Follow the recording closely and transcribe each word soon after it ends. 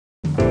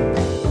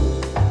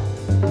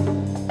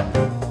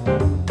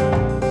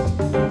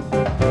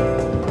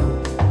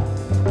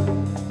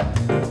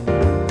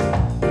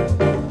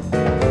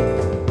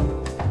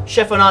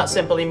Chiffonade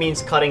simply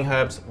means cutting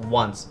herbs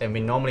once, and we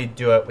normally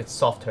do it with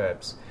soft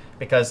herbs.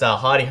 Because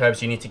hardy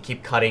herbs you need to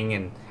keep cutting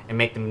and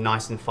make them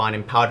nice and fine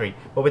and powdery.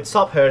 But with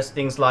soft herbs,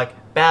 things like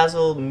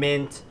basil,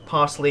 mint,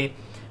 parsley,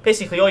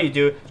 basically all you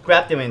do is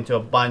grab them into a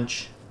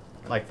bunch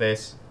like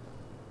this.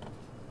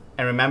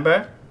 And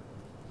remember,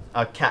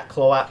 our cat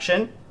claw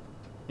action,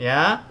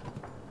 yeah?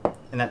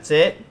 And that's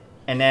it.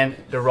 And then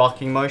the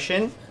rocking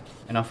motion,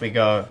 and off we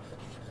go.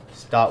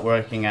 Start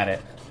working at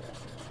it.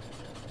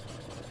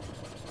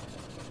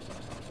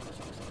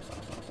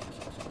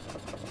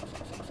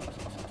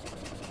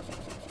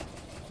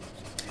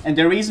 And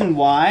the reason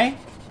why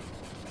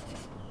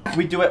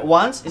we do it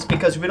once is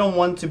because we don't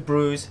want to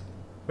bruise.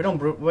 We don't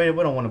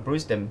want to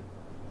bruise them.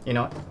 You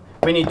know,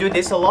 when you do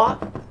this a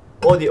lot,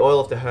 all the oil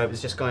of the herb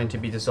is just going to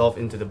be dissolved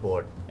into the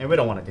board, and we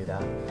don't want to do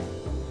that.